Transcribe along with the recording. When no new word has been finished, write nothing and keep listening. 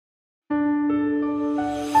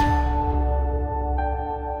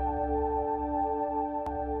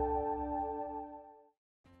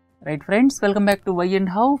Right friends, welcome back to Why and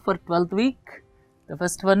How for 12th week. The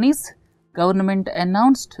first one is Government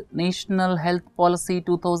announced National Health Policy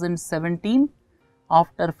 2017.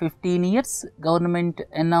 After 15 years, Government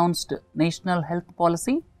announced National Health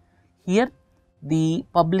Policy. Here, the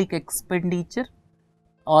public expenditure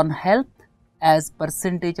on health as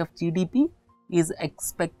percentage of GDP is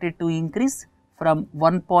expected to increase from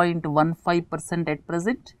 1.15% at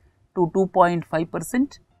present to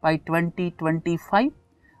 2.5% by 2025.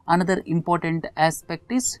 Another important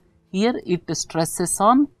aspect is here it stresses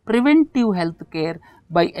on preventive health care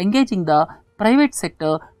by engaging the private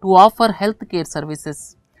sector to offer health care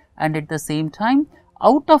services, and at the same time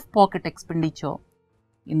out of pocket expenditure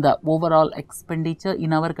in the overall expenditure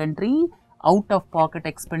in our country, out of pocket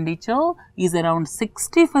expenditure is around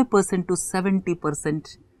 65% to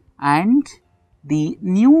 70%, and the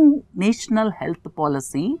new national health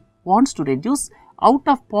policy wants to reduce out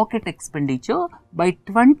of pocket expenditure by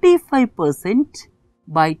 25%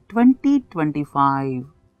 by 2025.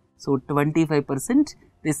 So, 25%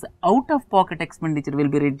 this out of pocket expenditure will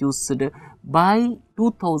be reduced by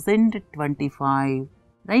 2025,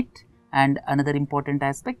 right? And another important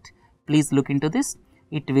aspect, please look into this,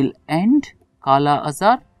 it will end Kala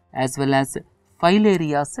Azar as well as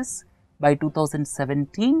filariasis by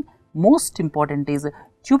 2017. Most important is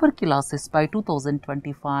tuberculosis by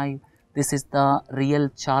 2025. This is the real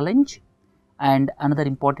challenge. And another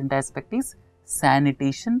important aspect is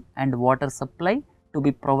sanitation and water supply to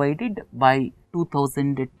be provided by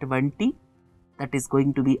 2020. That is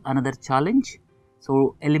going to be another challenge.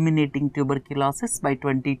 So, eliminating tuberculosis by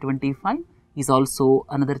 2025 is also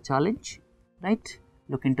another challenge, right?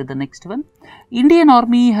 Look into the next one. Indian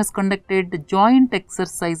Army has conducted joint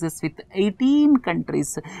exercises with 18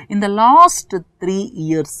 countries in the last 3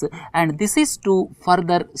 years, and this is to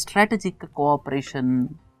further strategic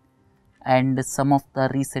cooperation. And some of the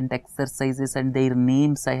recent exercises and their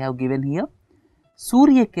names I have given here.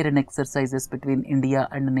 Surya Kiran exercises between India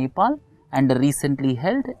and Nepal and recently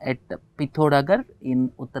held at Pithoragarh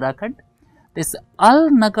in Uttarakhand. This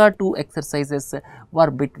Al-Naga 2 exercises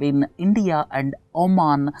were between India and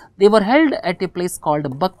Oman. They were held at a place called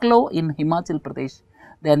Baklo in Himachal Pradesh.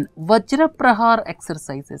 Then Vajra Prahar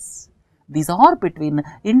exercises. These are between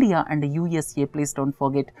India and USA, please don't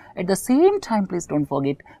forget. At the same time, please don't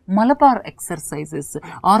forget, Malabar exercises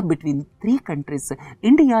are between 3 countries,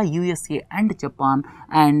 India, USA and Japan,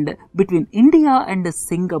 and between India and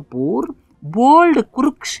Singapore. Bold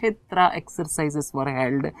Kurukshetra exercises were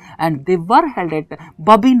held, and they were held at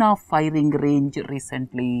Babina firing range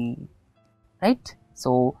recently, right?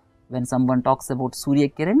 So, when someone talks about Surya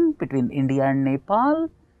Kiran between India and Nepal,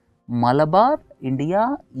 Malabar,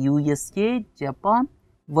 India, USA, Japan,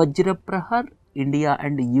 Vajra Prahar, India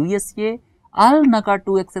and USA, Al-Naga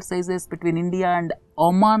 2 exercises between India and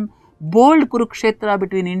Oman, Bold Kurukshetra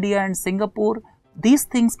between India and Singapore, these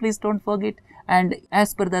things please don't forget. And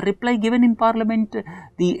as per the reply given in Parliament,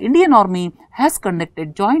 the Indian Army has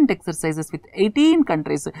conducted joint exercises with 18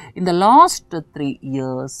 countries in the last 3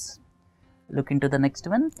 years. Look into the next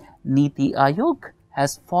one. Niti Aayog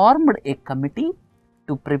has formed a committee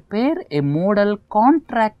to prepare a model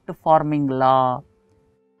contract farming law.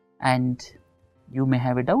 And you may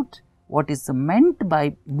have a doubt, what is meant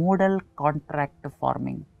by model contract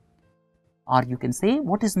farming? Or you can say,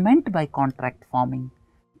 what is meant by contract farming?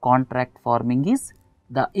 Contract farming is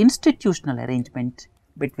the institutional arrangement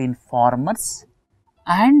between farmers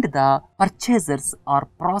and the purchasers or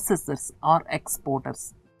processors or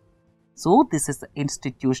exporters. So, this is the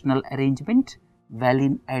institutional arrangement well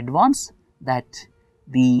in advance that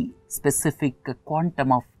the specific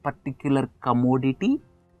quantum of particular commodity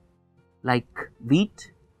like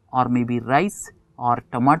wheat or maybe rice or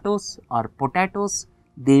tomatoes or potatoes,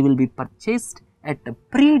 they will be purchased at a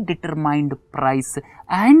predetermined price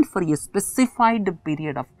and for a specified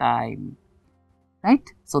period of time,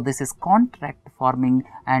 right? So, this is contract farming,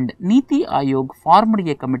 and Niti Aayog formed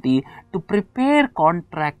a committee to prepare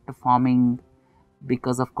contract farming.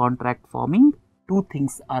 Because of contract farming, 2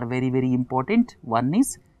 things are very, very important. One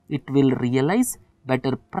is it will realize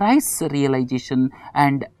better price realization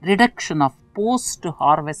and reduction of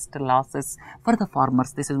post-harvest losses for the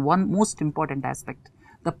farmers. This is one most important aspect.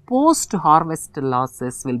 The post-harvest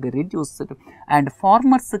losses will be reduced and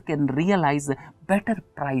farmers can realize better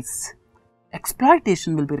price.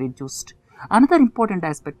 Exploitation will be reduced. Another important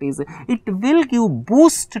aspect is it will give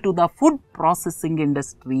boost to the food processing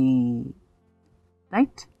industry,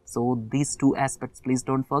 right? So, these 2 aspects please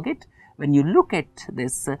don't forget when you look at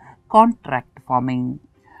this contract farming.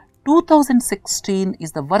 2016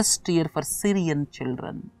 is the worst year for Syrian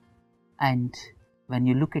children, and when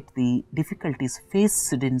you look at the difficulties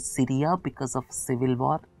faced in Syria because of civil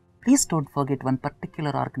war, please don't forget one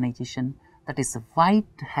particular organization, that is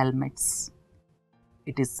White Helmets.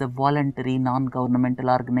 It is a voluntary non-governmental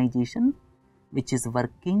organization which is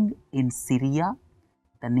working in Syria.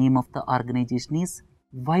 The name of the organization is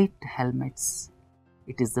White Helmets.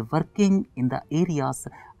 It is working in the areas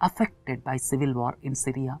affected by civil war in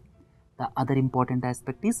Syria. The other important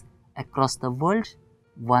aspect is across the world,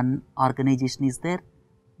 one organization is there,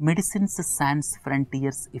 Medicines Sans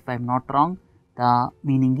Frontiers, if I am not wrong. The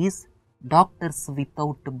meaning is Doctors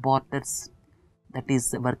Without Borders, that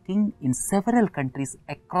is working in several countries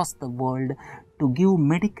across the world to give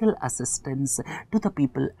medical assistance to the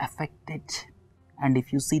people affected. And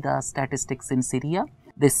if you see the statistics in Syria,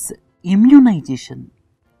 this immunization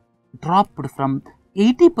dropped from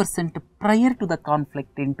 80% prior to the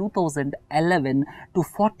conflict in 2011 to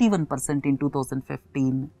 41% in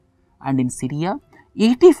 2015. And in Syria,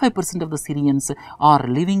 85% of the Syrians are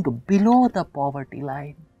living below the poverty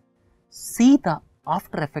line. See the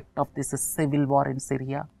after effect of this civil war in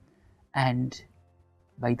Syria. And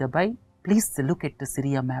by the by, please look at the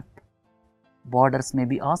Syria map. Borders may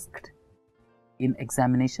be asked in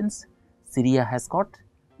examinations. Syria has got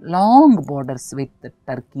long borders with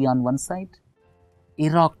Turkey on one side,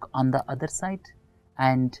 Iraq on the other side,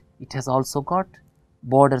 and it has also got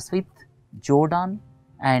borders with Jordan,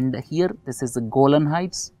 and here this is the Golan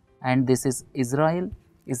Heights and this is Israel.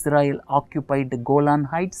 Israel occupied the Golan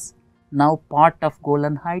Heights. Now part of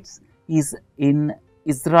Golan Heights is in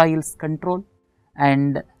Israel's control,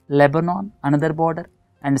 and Lebanon another border,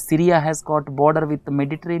 and Syria has got border with the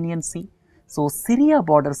Mediterranean Sea. So Syria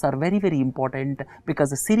borders are very, very important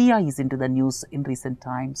because Syria is into the news in recent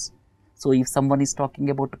times. So if someone is talking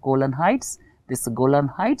about Golan Heights, this Golan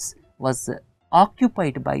Heights was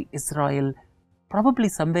occupied by Israel probably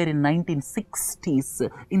somewhere in 1960s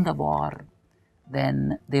in the war.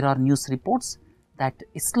 Then there are news reports that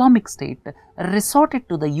Islamic State resorted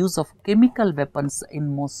to the use of chemical weapons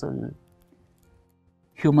in Mosul.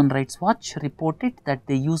 Human Rights Watch reported that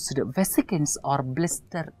they used vesicants or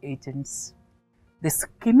blister agents. This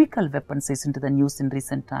chemical weapons is into the news in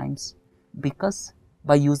recent times because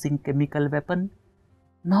by using chemical weapon,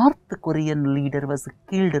 North Korean leader was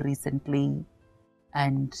killed recently,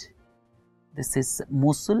 and this is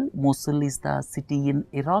Mosul. Mosul is the city in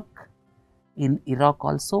Iraq. In Iraq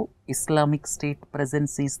also Islamic State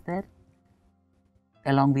presence is there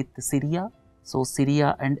along with Syria. So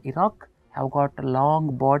Syria and Iraq have got a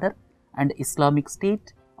long border, and Islamic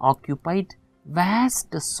State occupied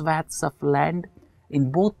vast swaths of land in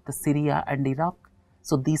both Syria and Iraq.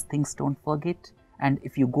 So these things don't forget. And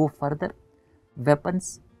if you go further,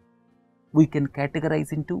 weapons we can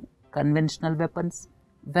categorize into conventional weapons,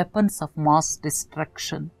 weapons of mass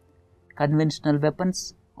destruction. Conventional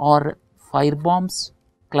weapons or fire bombs,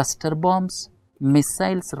 cluster bombs,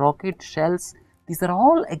 missiles, rocket shells. These are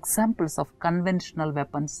all examples of conventional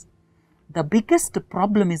weapons. The biggest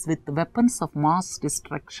problem is with weapons of mass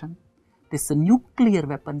destruction. This nuclear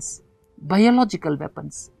weapons, biological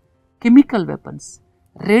weapons, chemical weapons,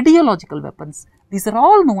 radiological weapons. These are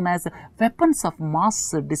all known as weapons of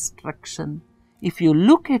mass destruction. If you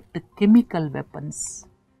look at the chemical weapons,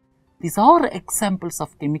 these are examples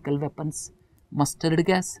of chemical weapons. Mustard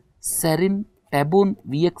gas, sarin, taboon,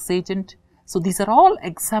 VX agent. So these are all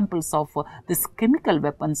examples of this chemical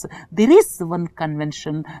weapons. There is one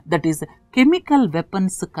convention, that is Chemical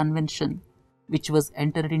Weapons Convention, which was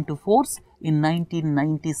entered into force in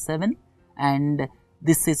 1997, and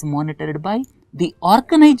this is monitored by the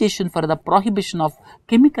Organization for the Prohibition of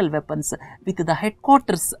Chemical Weapons with the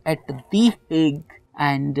headquarters at The Hague.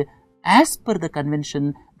 And as per the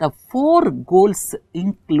convention, the 4 goals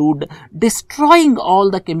include destroying all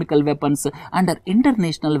the chemical weapons under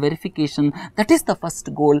international verification. That is the first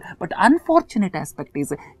goal. But unfortunate aspect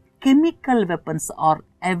is chemical weapons are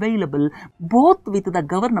available both with the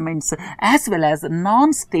governments as well as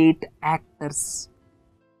non-state actors.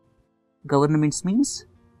 Governments means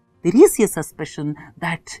there is a suspicion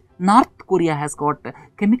that North Korea has got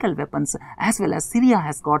chemical weapons as well as Syria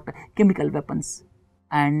has got chemical weapons.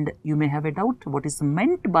 And you may have a doubt what is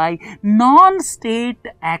meant by non-state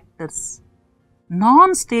actors.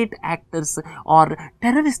 Non-state actors or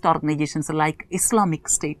terrorist organizations like Islamic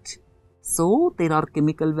State. So there are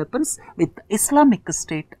chemical weapons with Islamic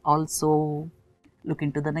State also. Look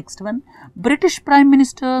into the next one. British Prime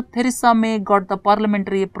Minister Theresa May got the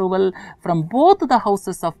parliamentary approval from both the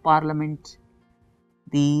houses of parliament.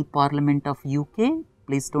 The Parliament of UK,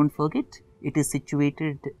 please don't forget, it is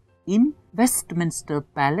situated in Westminster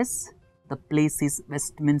Palace. The place is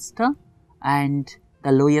Westminster, and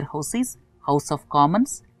the lower house is House of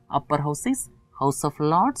Commons, Upper Houses, House of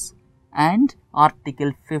Lords, and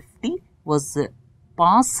Article 50 was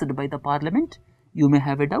passed by the Parliament. You may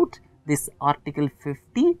have a doubt, this Article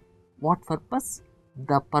 50, what purpose?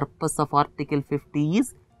 The purpose of Article 50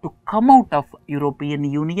 is to come out of European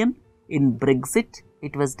Union. In Brexit,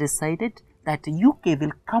 it was decided that UK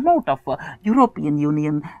will come out of European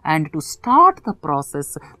Union, and to start the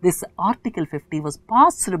process, this Article 50 was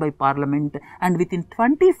passed by Parliament, and within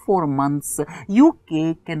 24 months,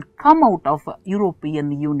 UK can come out of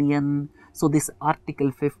European Union. So, this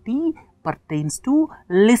Article 50 pertains to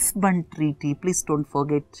Lisbon Treaty. Please don't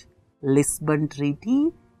forget, Lisbon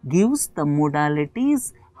Treaty gives the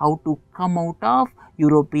modalities how to come out of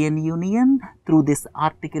European Union through this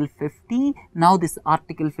Article 50. Now, this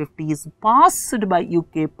Article 50 is passed by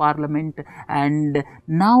UK Parliament, and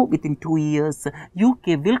now within 2 years,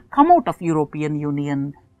 UK will come out of European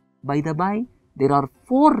Union. By the by, there are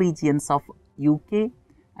 4 regions of UK,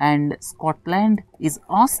 and Scotland is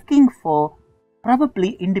asking for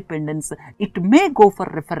probably independence. It may go for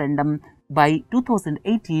referendum by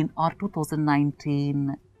 2018 or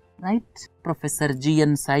 2019. Right? Professor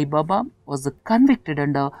G.N. Sai Baba was convicted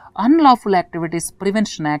under Unlawful Activities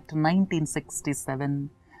Prevention Act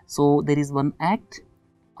 1967. So, there is one act,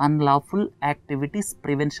 Unlawful Activities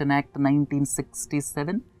Prevention Act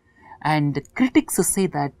 1967, and critics say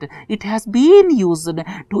that it has been used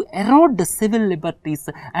to erode the civil liberties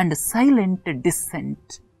and silent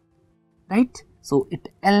dissent. Right? So, it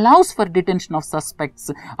allows for detention of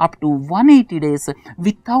suspects up to 180 days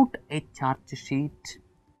without a charge sheet.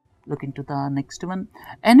 Look into the next one.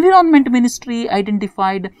 Environment Ministry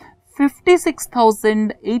identified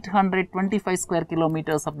 56,825 square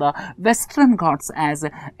kilometers of the Western Ghats as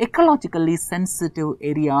ecologically sensitive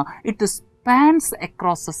area. It spans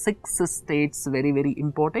across 6 states, very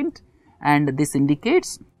important, and this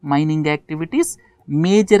indicates mining activities,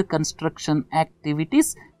 major construction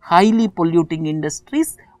activities, highly polluting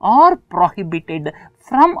industries are prohibited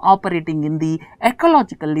from operating in the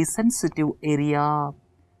ecologically sensitive area.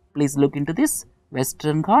 Please look into this.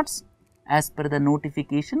 Western Ghats, as per the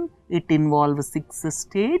notification, it involves 6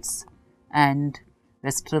 states, and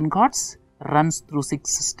Western Ghats runs through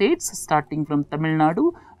 6 states starting from Tamil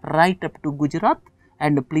Nadu right up to Gujarat.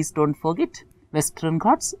 And please don't forget, Western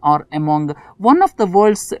Ghats are among one of the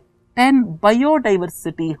world's 10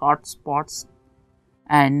 biodiversity hotspots,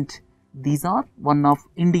 and these are one of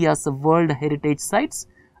India's World Heritage Sites.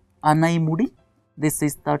 Anaimudi, this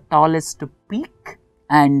is the tallest peak.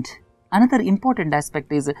 And another important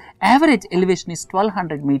aspect is average elevation is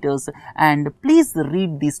 1200 meters, and please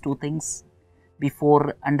read these 2 things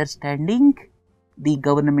before understanding the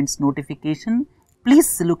government's notification.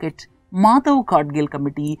 Please look at Madhav Gadgil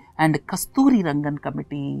Committee and Kasturi Rangan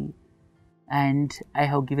Committee, and I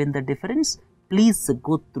have given the difference. Please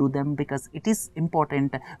go through them because it is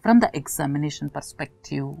important from the examination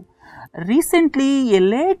perspective. Recently, a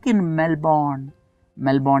lake in Melbourne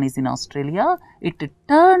is in Australia, it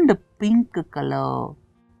turned pink color.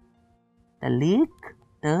 The lake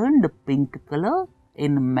turned pink color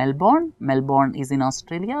in Melbourne. Melbourne is in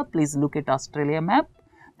Australia. Please look at Australia map.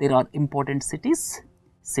 There are important cities: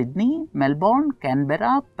 Sydney, Melbourne,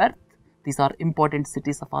 Canberra, Perth. These are important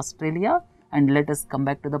cities of Australia. And let us come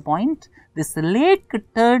back to the point. This lake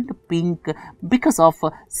turned pink because of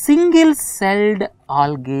single-celled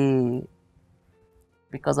algae.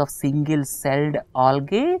 Because of single-celled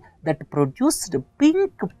algae that produced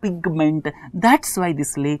pink pigment. That's why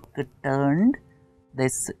this lake turned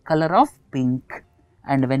this color of pink.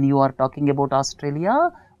 And when you are talking about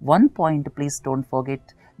Australia, one point please don't forget,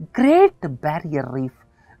 Great Barrier Reef,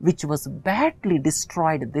 which was badly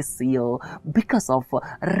destroyed this year because of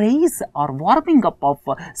rise or warming up of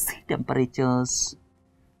sea temperatures.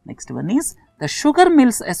 Next one is, the Sugar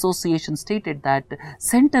Mills Association stated that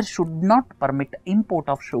centre should not permit import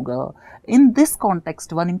of sugar. In this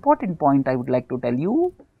context, one important point I would like to tell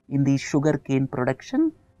you, in the sugarcane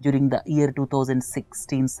production during the year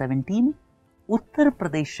 2016-17, Uttar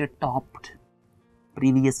Pradesh topped.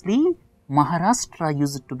 Previously, Maharashtra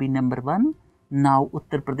used to be number 1. Now,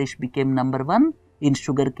 Uttar Pradesh became number 1 in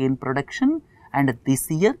sugarcane production, and this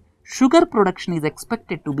year, sugar production is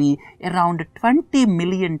expected to be around 20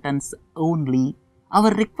 million tons only.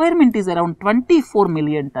 Our requirement is around 24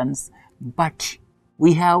 million tons, but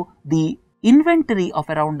we have the inventory of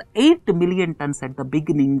around 8 million tons at the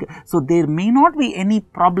beginning. So, there may not be any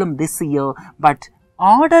problem this year, but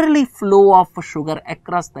orderly flow of sugar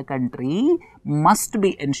across the country must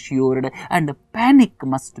be ensured and panic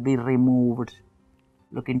must be removed.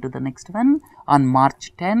 Look into the next one. On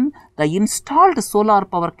March 10, the installed solar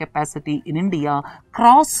power capacity in India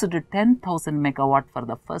crossed 10,000 megawatt for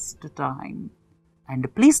the first time.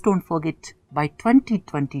 And please don't forget, by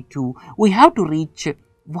 2022, we have to reach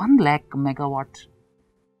 1 lakh megawatt.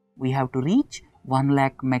 We have to reach 1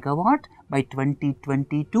 lakh megawatt by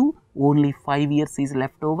 2022. Only 5 years is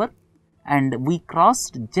left over. And we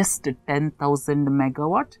crossed just 10,000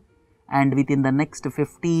 megawatt. And within the next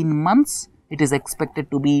 15 months, it is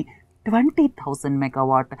expected to be 20,000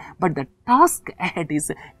 megawatt. But the task ahead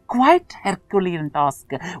is quite Herculean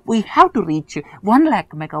task. We have to reach 1 lakh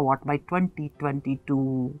megawatt by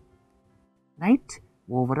 2022. Right?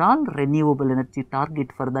 Overall renewable energy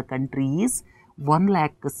target for the country is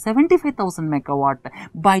 1,75,000 megawatt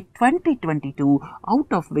by 2022,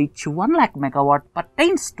 out of which 1 lakh megawatt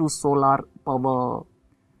pertains to solar power.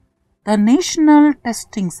 The National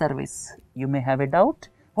Testing Service. You may have a doubt.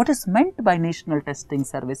 What is meant by National Testing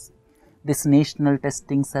Service? This National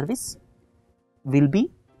Testing Service will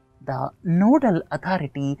be the nodal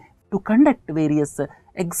authority to conduct various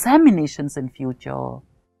examinations in future.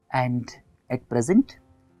 And at present,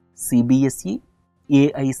 CBSE,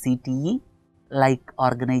 AICTE, like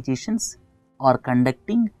organizations are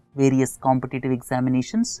conducting various competitive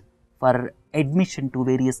examinations for admission to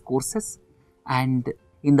various courses. And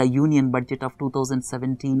in the Union Budget of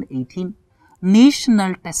 2017-18,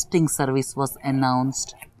 National Testing Service was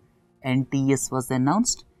announced, NTS was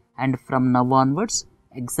announced, and from now onwards,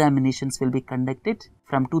 examinations will be conducted.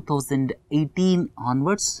 From 2018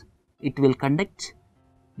 onwards, it will conduct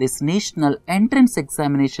this National Entrance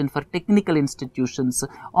Examination for Technical Institutions,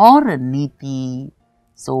 or NEET.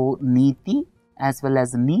 So, NEET as well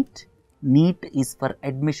as NEET. NEET is for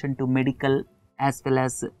admission to medical as well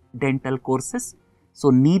as dental courses. So,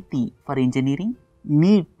 NEET for engineering,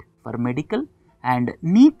 NEET for medical, and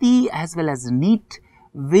NEET as well as NEET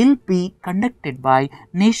will be conducted by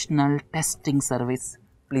National Testing Service.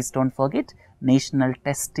 Please don't forget, National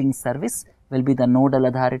Testing Service will be the nodal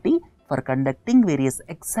authority for conducting various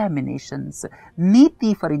examinations.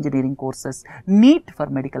 NEET for engineering courses, NEET for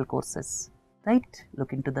medical courses. Right?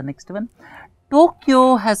 Look into the next one.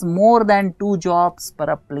 Tokyo has more than 2 jobs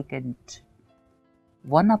per applicant.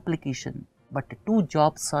 One application, but 2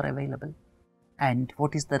 jobs are available. And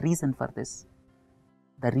what is the reason for this?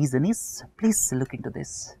 The reason is, please look into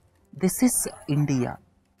this. This is India.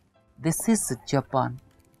 This is Japan.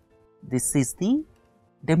 This is the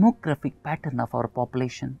demographic pattern of our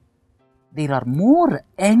population. There are more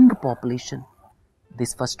young population.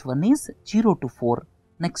 This first one is 0 to 4,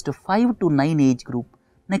 next 5 to 9 age group,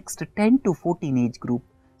 next 10 to 14 age group.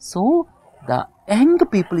 So, the young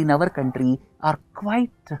people in our country are quite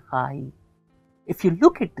high. If you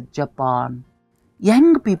look at Japan,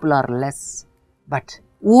 young people are less, but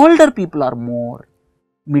older people are more.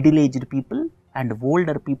 Middle-aged people and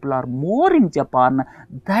older people are more in Japan.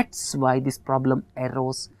 That's why this problem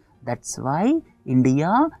arose. That's why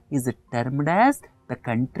India is termed as the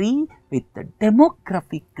country with the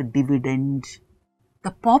demographic dividend.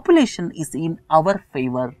 The population is in our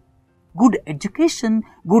favor. Good education,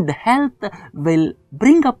 good health will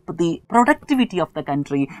bring up the productivity of the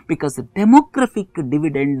country, because the demographic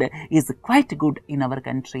dividend is quite good in our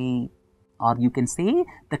country. Or you can say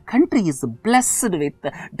the country is blessed with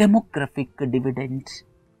demographic dividend.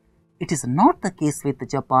 It is not the case with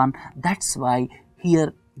Japan. That's why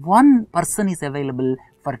here one person is available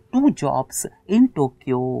for 2 jobs in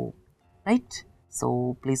Tokyo. Right?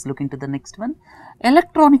 So, please look into the next one.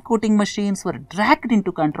 Electronic voting machines were dragged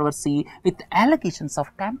into controversy with allegations of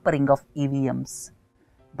tampering of EVMs.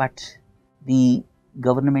 But the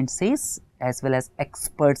government says, as well as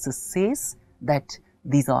experts says, that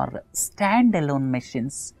these are standalone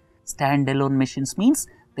machines. Standalone machines means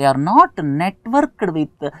they are not networked with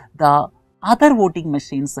the other voting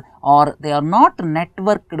machines, or they are not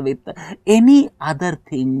networked with any other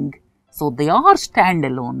thing. So, they are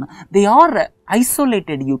standalone, they are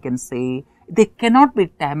isolated, you can say, they cannot be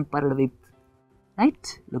tampered with.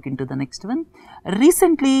 Right? Look into the next one.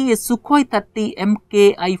 Recently, a Sukhoi 30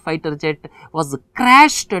 MKI fighter jet was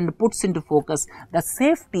crashed and puts into focus the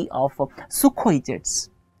safety of Sukhoi jets.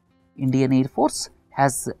 Indian Air Force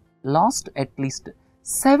has lost at least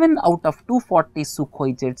 7 out of 240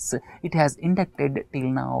 Sukhoi jets it has inducted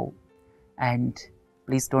till now. And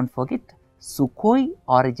please don't forget, Sukhoi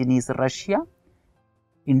origin is Russia.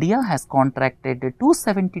 India has contracted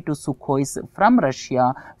 272 Sukhois from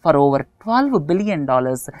Russia for over $12 billion,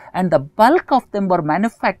 and the bulk of them were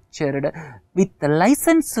manufactured with the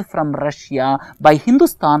license from Russia by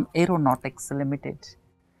Hindustan Aeronautics Limited.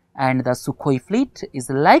 and the Sukhoi fleet is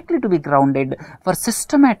likely to be grounded for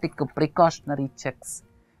systematic precautionary checks.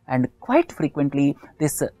 And quite frequently,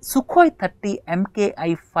 this Sukhoi 30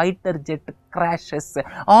 MKI fighter jet crashes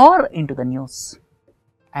are into the news.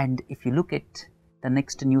 And if you look at the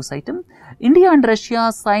next news item, India and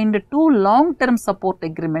Russia signed 2 long-term support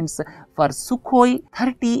agreements for Sukhoi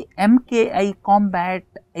 30 MKI combat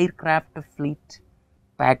aircraft fleet.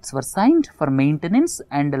 Pacts were signed for maintenance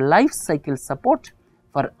and life cycle support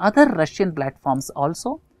for other Russian platforms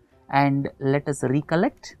also. And let us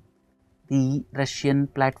recollect the Russian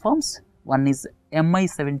platforms. One is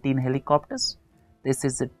Mi-17 helicopters, this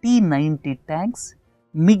is T-90 tanks,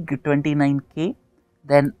 MiG-29K,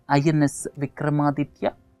 then INS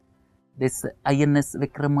Vikramaditya. This INS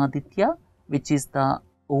Vikramaditya, which is the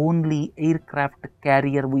only aircraft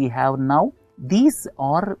carrier we have now, these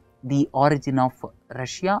are the origin of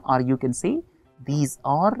Russia, or you can say these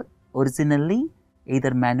are originally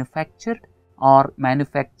either manufactured or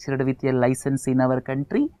manufactured with a license in our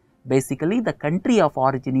country. Basically, the country of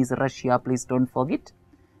origin is Russia, please don't forget.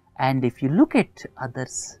 And if you look at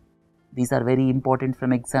others, these are very important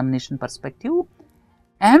from examination perspective.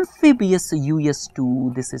 Amphibious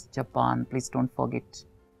US-2, this is Japan, please don't forget.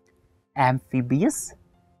 Amphibious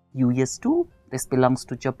US-2, this belongs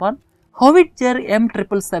to Japan. Howitzer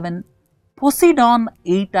M777, Poseidon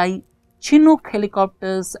 8I, Chinook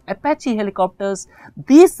helicopters, Apache helicopters,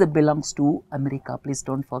 these belongs to America, please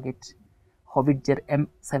don't forget. Howitzer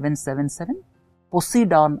M777,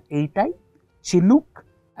 Poseidon 8I, Chinook,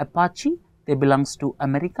 Apache, they belongs to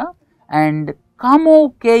America. And Kamo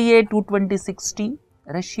KA-220-60,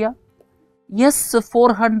 Russia.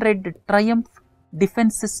 S-400 Triumph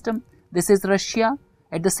defense system, this is Russia.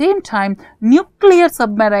 At the same time, nuclear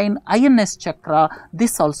submarine INS Chakra,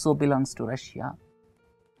 this also belongs to Russia.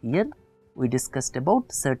 Here we discussed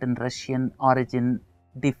about certain Russian origin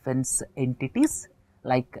defense entities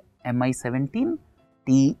like Mi-17,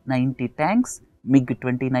 T-90 tanks,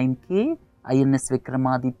 MiG-29K, INS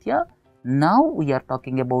Vikramaditya. Now we are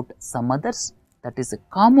talking about some others, that is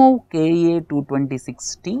Kamo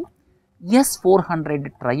KA-220-60,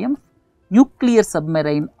 S-400 Triumph, nuclear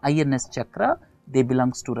submarine INS Chakra, they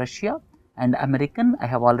belongs to Russia. And American, I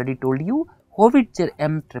have already told you, Howitzer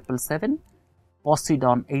M777,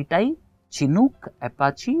 Poseidon 8I, Chinook,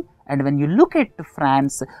 Apache. And when you look at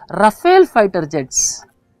France, Rafale fighter jets,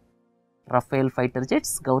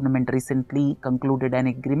 government recently concluded an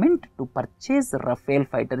agreement to purchase Rafale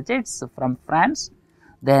fighter jets from France.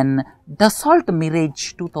 Then Dassault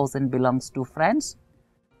Mirage 2000 belongs to France.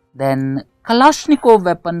 Then Kalashnikov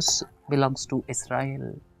weapons belongs to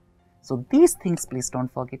Israel. So these things please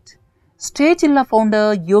don't forget. Stagilla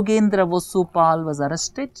founder Yogendra Vasupal was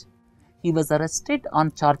arrested. He was arrested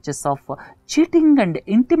on charges of cheating and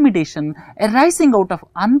intimidation arising out of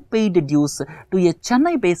unpaid dues to a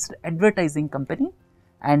Chennai-based advertising company,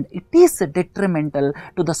 and it is detrimental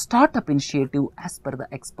to the startup initiative as per the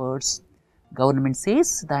experts. Government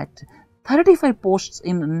says that 35 posts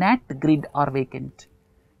in NatGrid are vacant.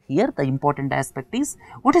 Here the important aspect is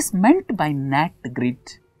what is meant by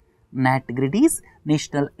NatGrid. NatGrid is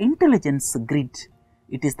National Intelligence Grid.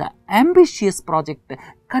 It is the ambitious project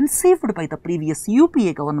conceived by the previous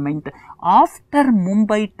UPA government after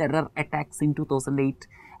Mumbai terror attacks in 2008.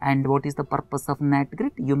 And what is the purpose of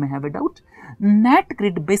NatGrid? You may have a doubt.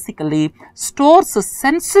 NatGrid basically stores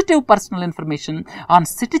sensitive personal information on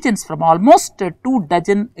citizens from almost 24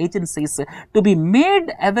 agencies to be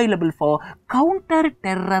made available for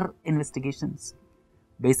counter-terror investigations.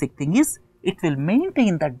 Basic thing is, it will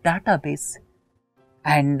maintain the database,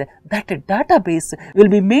 and that database will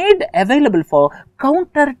be made available for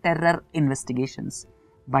counter-terror investigations.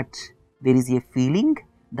 But there is a feeling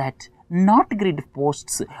that NatGrid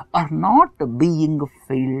posts are not being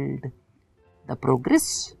filled. The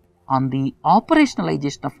progress on the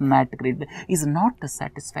operationalization of NatGrid is not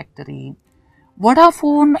satisfactory.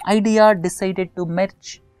 Vodafone Idea decided to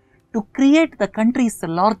merge to create the country's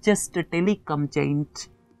largest telecom giant.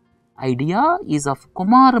 Idea is of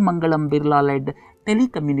Kumar Mangalam Birla led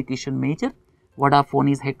telecommunication major.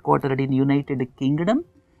 Vodafone is headquartered in United Kingdom,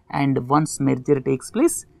 and once merger takes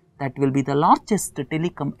place, that will be the largest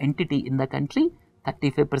telecom entity in the country,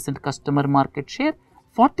 35% customer market share,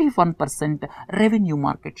 41% revenue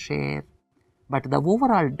market share. But the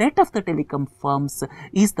overall debt of the telecom firms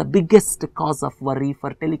is the biggest cause of worry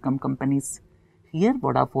for telecom companies. Here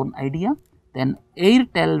Vodafone Idea, then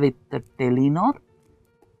Airtel with Telenor.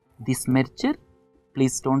 This merger,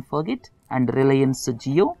 please don't forget, and Reliance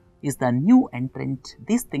Jio is the new entrant.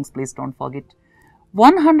 These things please don't forget.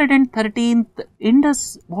 113th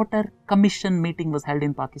Indus Water Commission meeting was held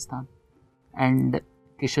in Pakistan, and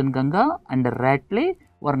Kishanganga and Ratley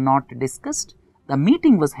were not discussed. The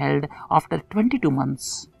meeting was held after 22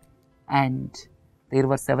 months and there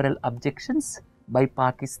were several objections by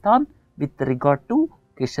Pakistan with regard to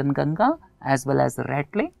Kishanganga as well as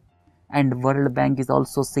Ratley, and World Bank is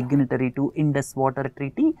also signatory to Indus Water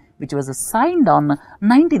Treaty, which was signed on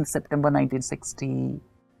 19th September 1960.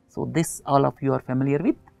 So, this all of you are familiar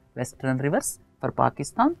with. Western rivers for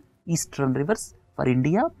Pakistan, eastern rivers for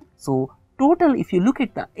India. So, total if you look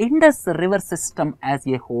at the Indus river system as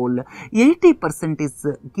a whole, 80% is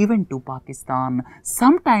given to Pakistan.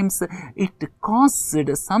 Sometimes it caused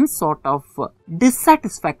some sort of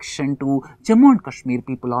dissatisfaction to Jammu and Kashmir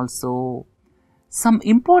people also. Some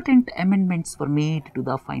important amendments were made to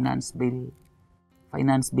the finance bill.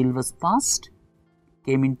 Finance bill was passed,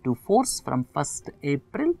 came into force from 1st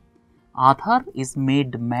April. Aadhaar is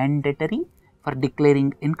made mandatory for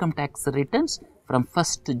declaring income tax returns from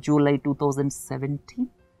 1st July 2017,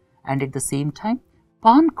 and at the same time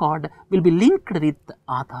PAN card will be linked with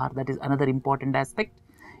Aadhaar. That is another important aspect.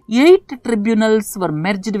 8 tribunals were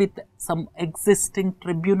merged with some existing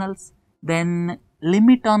tribunals. Then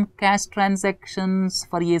limit on cash transactions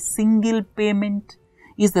for a single payment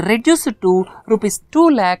is reduced to rupees 2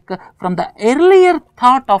 lakh from the earlier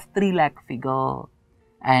thought of 3 lakh figure.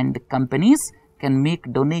 And companies can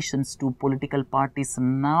make donations to political parties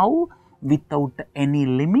now without any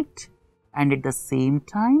limit, and at the same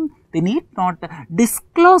time they need not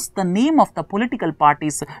disclose the name of the political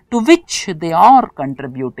parties to which they are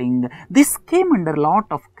contributing. This came under a lot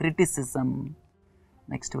of criticism.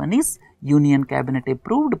 Next one is Union Cabinet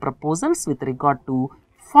approved proposals with regard to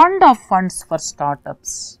fund of funds for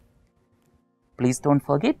startups. Please don't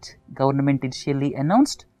forget, government initially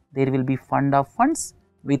announced there will be fund of funds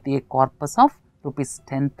with a corpus of rupees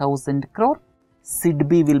 10,000 crore.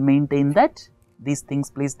 SIDBI will maintain that. These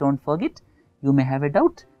things please don't forget. You may have a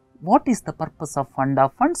doubt. What is the purpose of fund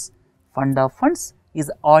of funds? Fund of funds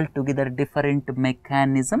is altogether different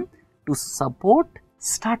mechanism to support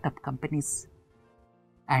startup companies.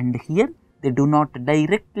 And here they do not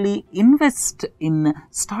directly invest in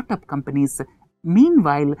startup companies.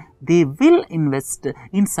 Meanwhile, they will invest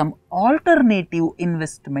in some alternative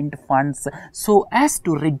investment funds so as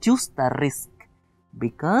to reduce the risk,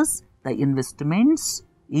 because the investments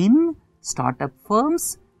in startup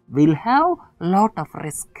firms will have lot of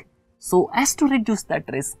risk. So, as to reduce that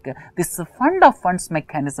risk, this fund of funds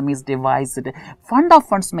mechanism is devised. Fund of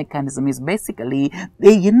funds mechanism is basically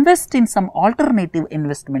they invest in some alternative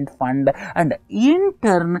investment fund, and in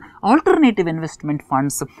turn alternative investment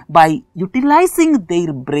funds, by utilizing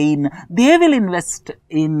their brain, they will invest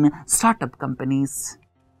in startup companies.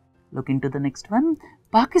 Look into the next one.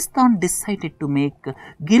 Pakistan decided to make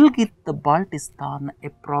Gilgit-Baltistan a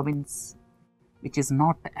province, which is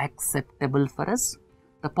not acceptable for us.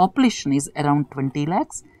 The population is around 20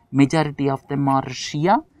 lakhs, majority of them are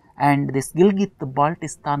Shia, and this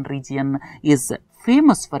Gilgit-Baltistan region is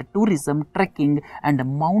famous for tourism, trekking and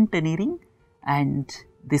mountaineering, and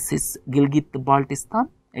this is Gilgit-Baltistan.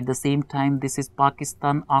 At the same time, this is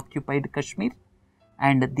Pakistan occupied Kashmir,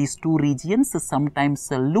 and these two regions sometimes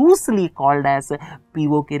loosely called as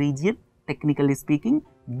POK region. Technically speaking,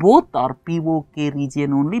 both are POK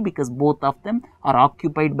region only because both of them are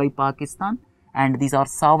occupied by Pakistan, and these are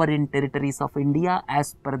sovereign territories of India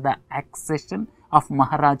as per the accession of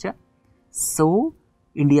Maharaja. So,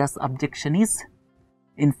 India's objection is,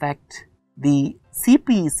 in fact, the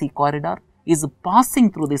CPEC corridor is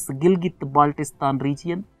passing through this Gilgit-Baltistan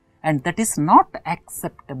region, and that is not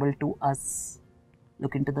acceptable to us.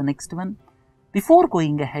 Look into the next one. Before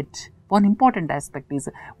going ahead, one important aspect is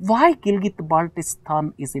why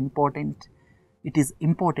Gilgit-Baltistan is important. It is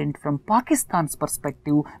important from Pakistan's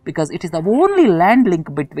perspective because it is the only land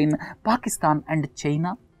link between Pakistan and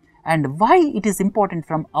China. And why it is important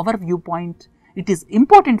from our viewpoint? It is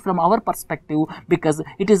important from our perspective because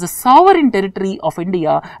it is a sovereign territory of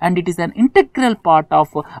India and it is an integral part of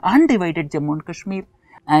undivided Jammu and Kashmir.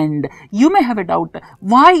 And you may have a doubt,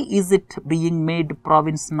 why is it being made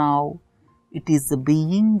province now? It is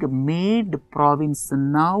being made province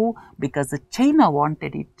now because China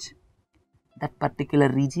wanted it. That particular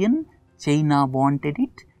region, China wanted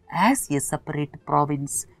it as a separate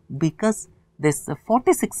province because this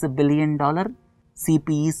 $46 billion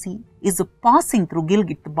CPEC is passing through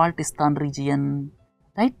Gilgit-Baltistan region,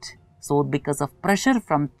 right? So, because of pressure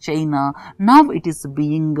from China, now it is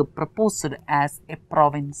being proposed as a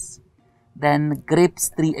province. Then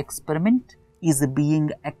Grapes 3 experiment is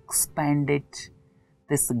being expanded.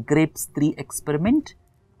 This Grapes 3 experiment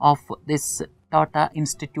of this Tata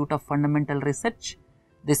Institute of Fundamental Research,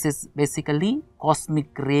 this is basically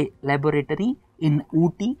cosmic ray laboratory in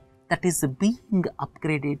Ooty that is being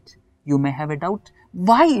upgraded. You may have a doubt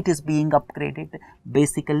why it is being upgraded.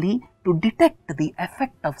 Basically to detect the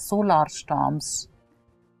effect of solar storms,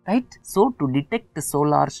 right? So to detect the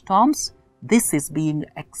solar storms, this is being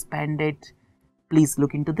expanded. Please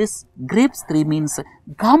look into this. GRAPES 3 means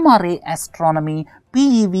Gamma Ray Astronomy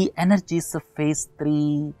PEV Energies Phase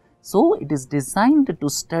 3. So it is designed to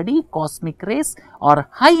study cosmic rays or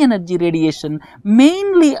high energy radiation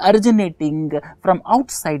mainly originating from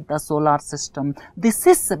outside the solar system. This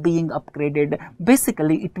is being upgraded.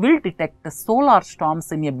 Basically it will detect solar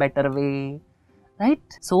storms in a better way. Right.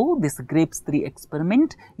 So, this GRAPES 3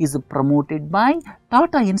 experiment is promoted by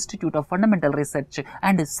Tata Institute of Fundamental Research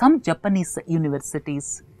and some Japanese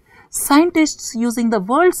universities. Scientists using the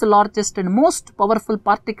world's largest and most powerful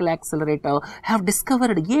particle accelerator have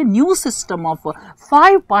discovered a new system of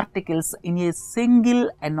 5 particles in a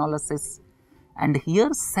single analysis. And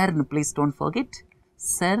here CERN, please don't forget,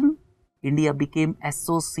 CERN, India became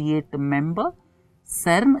associate member.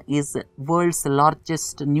 CERN is world's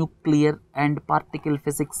largest nuclear and particle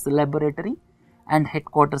physics laboratory and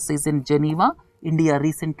headquarters is in Geneva. India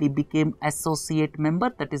recently became associate member,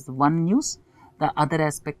 that is one news. The other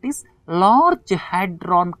aspect is Large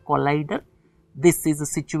Hadron Collider. This is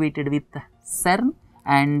situated with CERN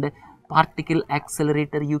and particle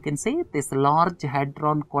accelerator, you can say. This Large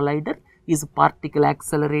Hadron Collider is particle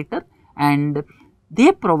accelerator and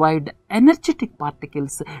they provide energetic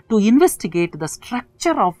particles to investigate the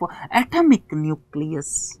structure of atomic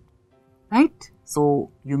nucleus, right? So,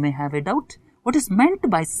 you may have a doubt, what is meant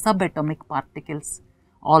by subatomic particles?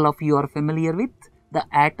 All of you are familiar with the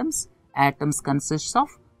atoms. Atoms consist of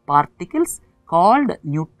particles called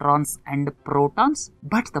neutrons and protons.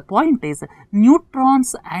 But the point is,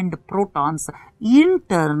 neutrons and protons in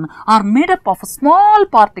turn are made up of small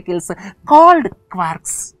particles called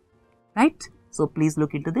quarks, right? So, please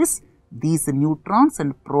look into this. These neutrons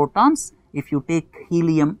and protons, if you take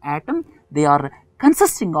helium atom, they are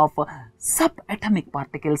consisting of subatomic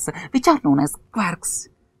particles which are known as quarks.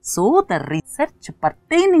 So, the research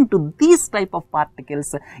pertaining to these type of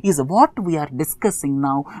particles is what we are discussing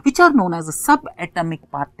now, which are known as subatomic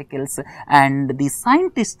particles, and the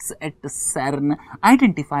scientists at CERN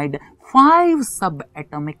identified 5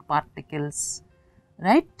 subatomic particles,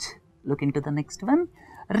 right? Look into the next one.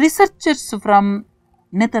 Researchers from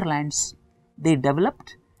Netherlands, they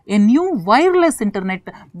developed a new wireless internet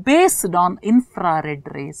based on infrared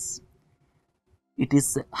rays. It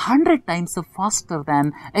is 100 times faster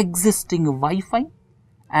than existing Wi-Fi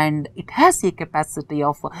and it has a capacity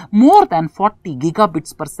of more than 40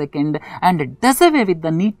 gigabits per second and does away with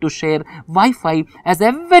the need to share Wi-Fi as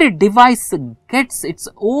every device gets its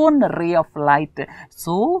own ray of light.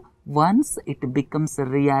 So, once it becomes a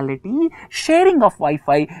reality, sharing of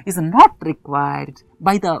Wi-Fi is not required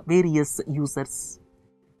by the various users,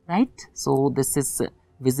 right? So, this is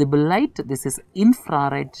visible light, this is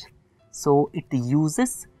infrared. So, it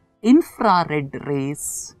uses infrared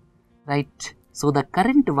rays, right? So, the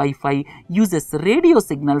current Wi-Fi uses radio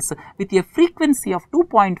signals with a frequency of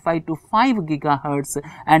 2.5 to 5 gigahertz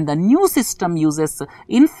and the new system uses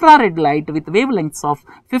infrared light with wavelengths of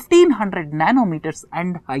 1500 nanometers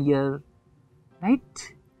and higher,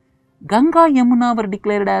 right? Ganga Yamuna were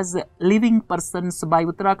declared as living persons by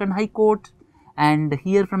Uttarakhand High Court, and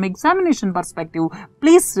here from examination perspective,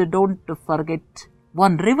 please don't forget,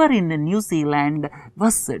 one river in New Zealand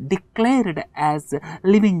was declared as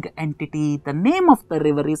living entity. The name of the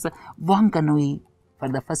river is Wanganui. For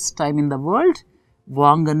the first time in the world,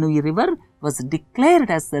 Wanganui River was declared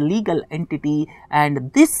as a legal entity,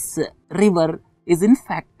 and this river is in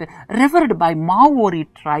fact revered by Maori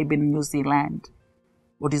tribe in New Zealand.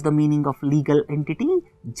 What is the meaning of legal entity?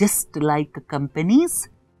 Just like companies,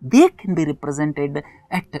 they can be represented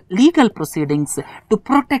at legal proceedings to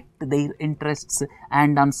protect their interests,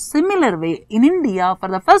 and on similar way in India for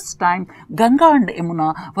the first time Ganga and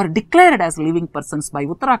Yamuna were declared as living persons by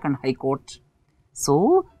Uttarakhand High Court.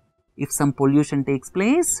 So, if some pollution takes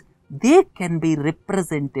place, they can be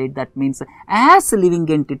represented, that means as a living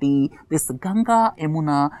entity this Ganga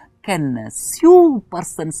Yamuna can sue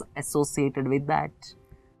persons associated with that,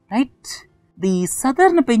 right? The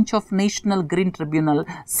Southern Bench of National Green Tribunal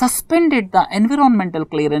suspended the environmental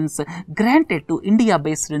clearance granted to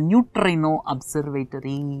India-based Neutrino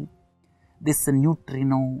Observatory. This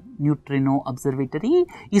Neutrino Observatory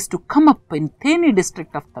is to come up in Theni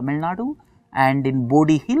district of Tamil Nadu and in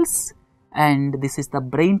Bodhi Hills, and this is the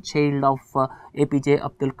brainchild of APJ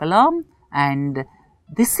Abdul Kalam, and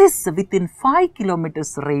this is within 5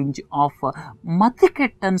 kilometers range of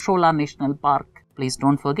Mathikettan Shola National Park. Please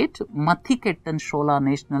don't forget, Mathikettan Shola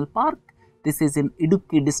National Park This is in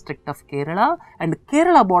Idukki district of Kerala, and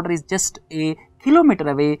Kerala border is just a kilometer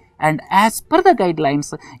away, and as per the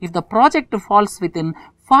guidelines, if the project falls within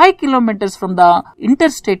 5 kilometers from the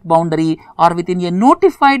interstate boundary or within a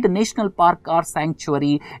notified national park or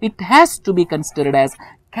sanctuary, it has to be considered as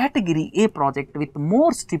category A project with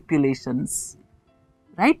more stipulations,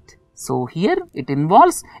 right? So, here it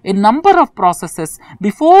involves a number of processes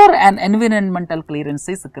before an environmental clearance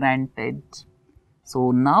is granted.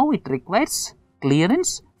 So, now it requires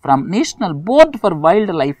clearance from National Board for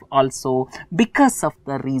Wildlife also, because of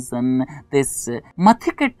the reason this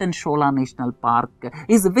Mathiket Shola National Park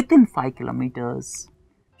is within 5 kilometers.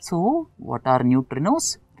 So, what are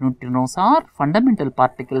neutrinos? Neutrinos are fundamental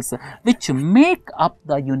particles which make up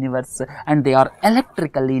the universe, and they are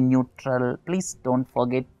electrically neutral. Please don't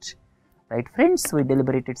forget. Right friends, we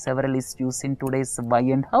deliberated several issues in today's why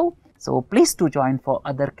and how. So, please do join for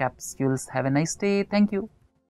other capsules. Have a nice day. Thank you.